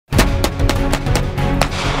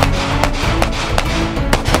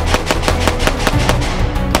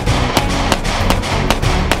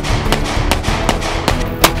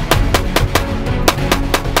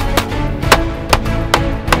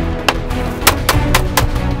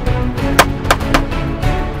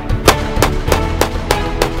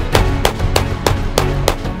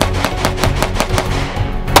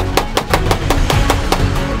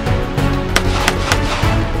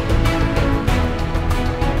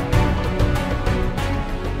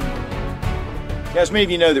As many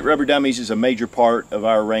of you know that Rubber Dummies is a major part of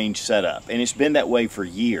our range setup, and it's been that way for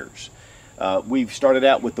years. We've started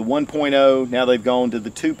out with the 1.0, now they've gone to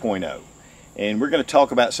the 2.0. And we're going to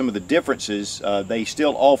talk about some of the differences. They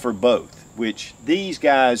still offer both, which these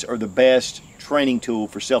guys are the best training tool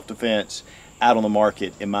for self-defense out on the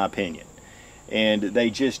market, in my opinion. And they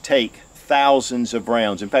just take thousands of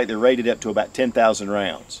rounds. In fact, they're rated up to about 10,000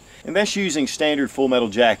 rounds. And that's using standard full metal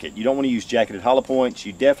jacket. You don't want to use jacketed hollow points.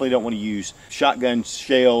 You definitely don't want to use shotgun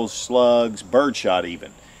shells, slugs, birdshot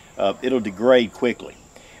even. It'll degrade quickly.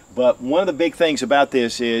 But one of the big things about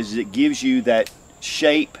this is it gives you that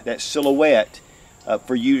shape, that silhouette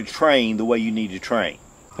for you to train the way you need to train.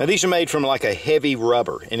 Now these are made from like a heavy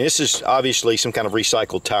rubber, and this is obviously some kind of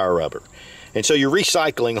recycled tire rubber. And so you're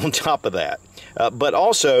recycling on top of that. But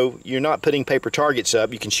also, you're not putting paper targets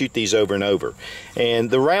up. You can shoot these over and over. And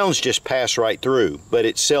the rounds just pass right through, but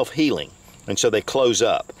it's self-healing. And so they close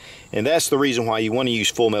up. And that's the reason why you want to use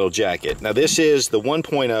full metal jacket. Now this is the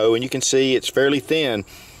 1.0, and you can see it's fairly thin.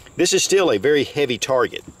 This is still a very heavy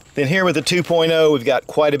target. Then here with the 2.0, we've got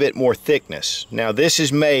quite a bit more thickness. Now this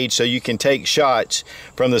is made so you can take shots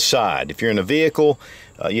from the side. If you're in a vehicle,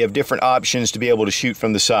 you have different options to be able to shoot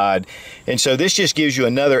from the side. And so this just gives you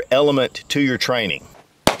another element to your training.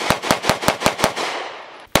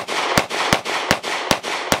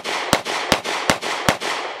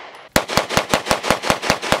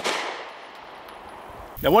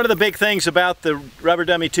 Now one of the big things about the Rubber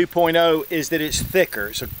Dummy 2.0 is that it's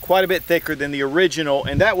thicker. So quite a bit thicker than the original,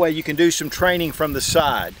 and that way you can do some training from the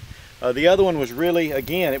side. The other one was really,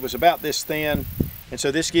 again, it was about this thin, and so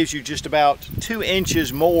this gives you just about 2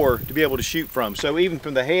 inches more to be able to shoot from. So even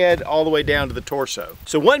from the head all the way down to the torso.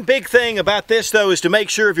 So one big thing about this though is to make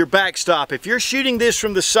sure of your backstop. If you're shooting this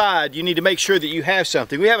from the side, you need to make sure that you have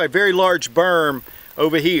something. We have a very large berm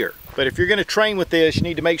over here. But if you're going to train with this, you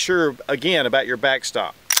need to make sure, again, about your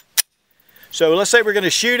backstop. So let's say we're going to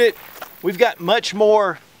shoot it. We've got much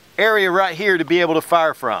more area right here to be able to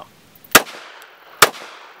fire from.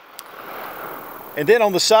 And then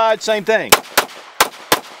on the side, same thing.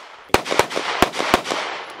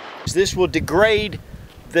 This will degrade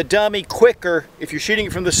the dummy quicker if you're shooting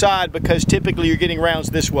it from the side, because typically you're getting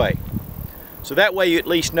rounds this way. So that way you at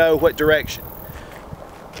least know what direction.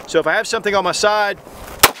 So if I have something on my side,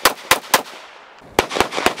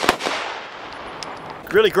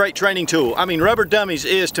 really great training tool. I mean, Rubber Dummies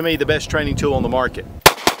is, to me, the best training tool on the market.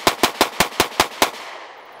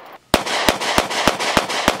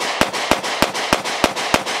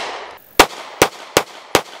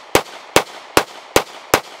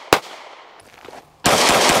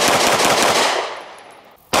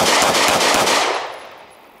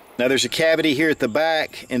 Now there's a cavity here at the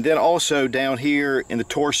back, and then also down here in the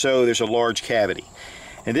torso there's a large cavity.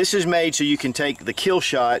 And this is made so you can take the kill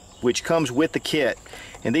shot, which comes with the kit,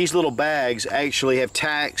 and these little bags actually have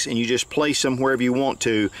tacks, and you just place them wherever you want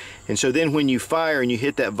to. And so then when you fire and you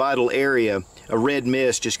hit that vital area, a red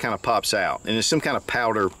mist just kind of pops out, and it's some kind of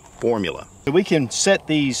powder formula. So we can set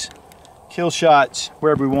these kill shots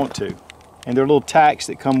wherever we want to, and there are little tacks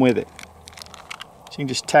that come with it. So you can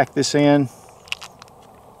just tack this in.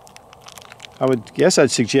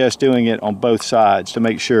 I'd suggest doing it on both sides to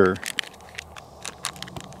make sure.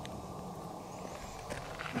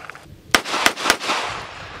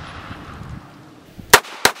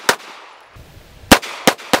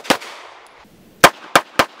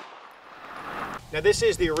 Now this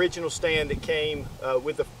is the original stand that came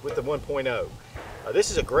with the 1.0.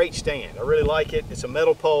 This is a great stand. I really like it. It's a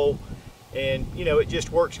metal pole, and you know, it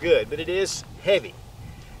just works good, but it is heavy.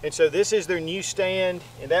 And so this is their new stand,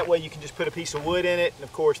 and that way you can just put a piece of wood in it, and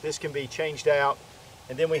of course this can be changed out.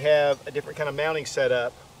 And then we have a different kind of mounting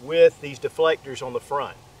setup with these deflectors on the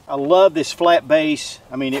front. I love this flat base.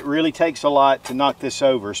 I mean, it really takes a lot to knock this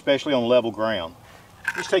over, especially on level ground.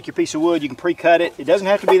 Just take your piece of wood, you can pre-cut it. It doesn't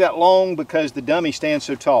have to be that long because the dummy stands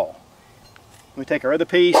so tall. We take our other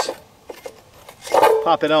piece,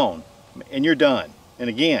 pop it on, and you're done. And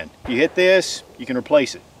again, if you hit this, you can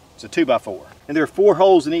replace it. It's a 2x4. And there are 4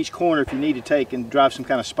 holes in each corner if you need to take and drive some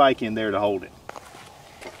kind of spike in there to hold it.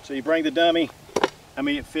 So you bring the dummy, I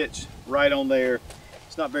mean, it fits right on there.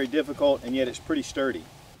 It's not very difficult, and yet it's pretty sturdy.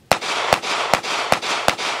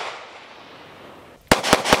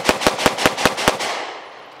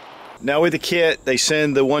 Now with the kit, they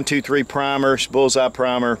send the 1-2-3 primer, bullseye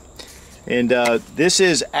primer, and this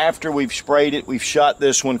is after we've sprayed it. We've shot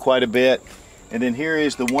this one quite a bit, and then here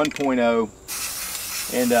is the 1.0,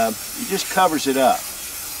 and it just covers it up.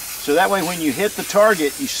 So that way when you hit the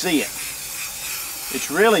target, you see it. It's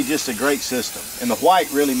really just a great system, and the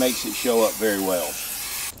white really makes it show up very well.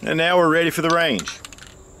 And now we're ready for the range.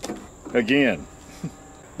 Again,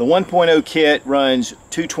 The 1.0 kit runs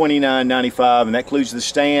 $229.95, and that includes the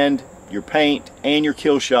stand, your paint, and your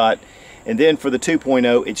kill shot. And then for the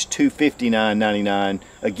 2.0, it's $259.99,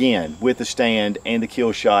 again, with the stand and the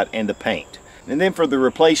kill shot and the paint. And then for the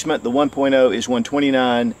replacement, the 1.0 is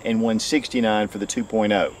 $129 and $169 for the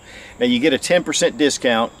 2.0. Now you get a 10%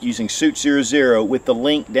 discount using Suits00 with the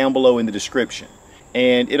link down below in the description.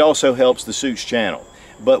 And it also helps the Suits channel.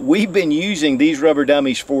 But we've been using these rubber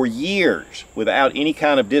dummies for years without any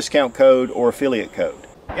kind of discount code or affiliate code.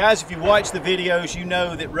 Guys, if you watch the videos, you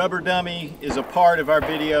know that rubber dummy is a part of our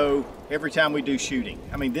video every time we do shooting.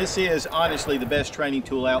 I mean, this is honestly the best training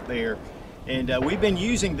tool out there. And we've been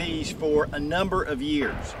using these for a number of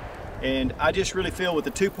years. And I just really feel with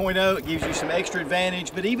the 2.0, it gives you some extra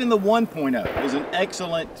advantage, but even the 1.0 is an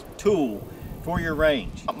excellent tool for your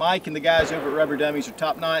range. Mike and the guys over at Rubber Dummies are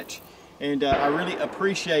top notch, and I really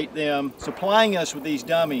appreciate them supplying us with these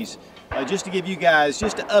dummies just to give you guys,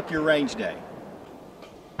 just to up your range day.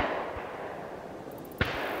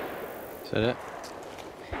 Is that it?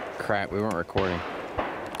 Crap, we weren't recording.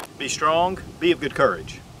 Be strong, be of good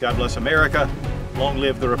courage. God bless America. Long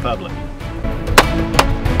live the Republic.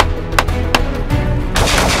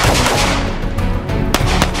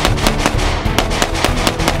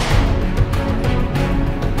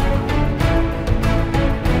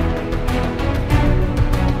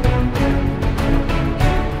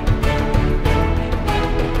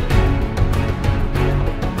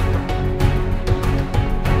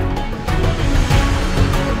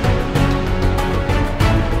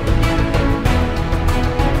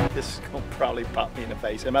 Probably pop me in the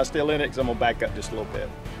face. Am I still in it? Because I'm going to back up just a little bit.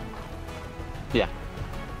 Yeah.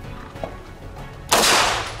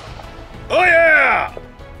 Oh yeah!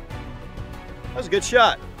 That was a good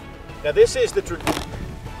shot. Now this is the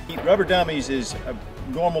Rubber Dummies is a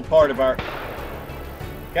normal part of our...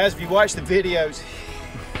 Guys, if you watch the videos...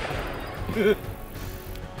 if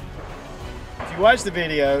you watch the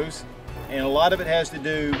videos, and a lot of it has to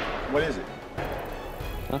do... What is it?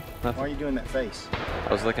 Huh? Nothing. Why are you doing that face?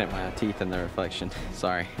 I was looking at my teeth in the reflection.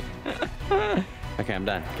 Sorry. Okay, I'm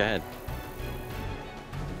done. Go ahead.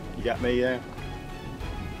 You got me there?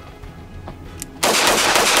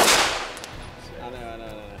 I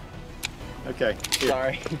know. Okay. Here.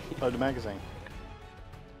 Sorry. Load the magazine.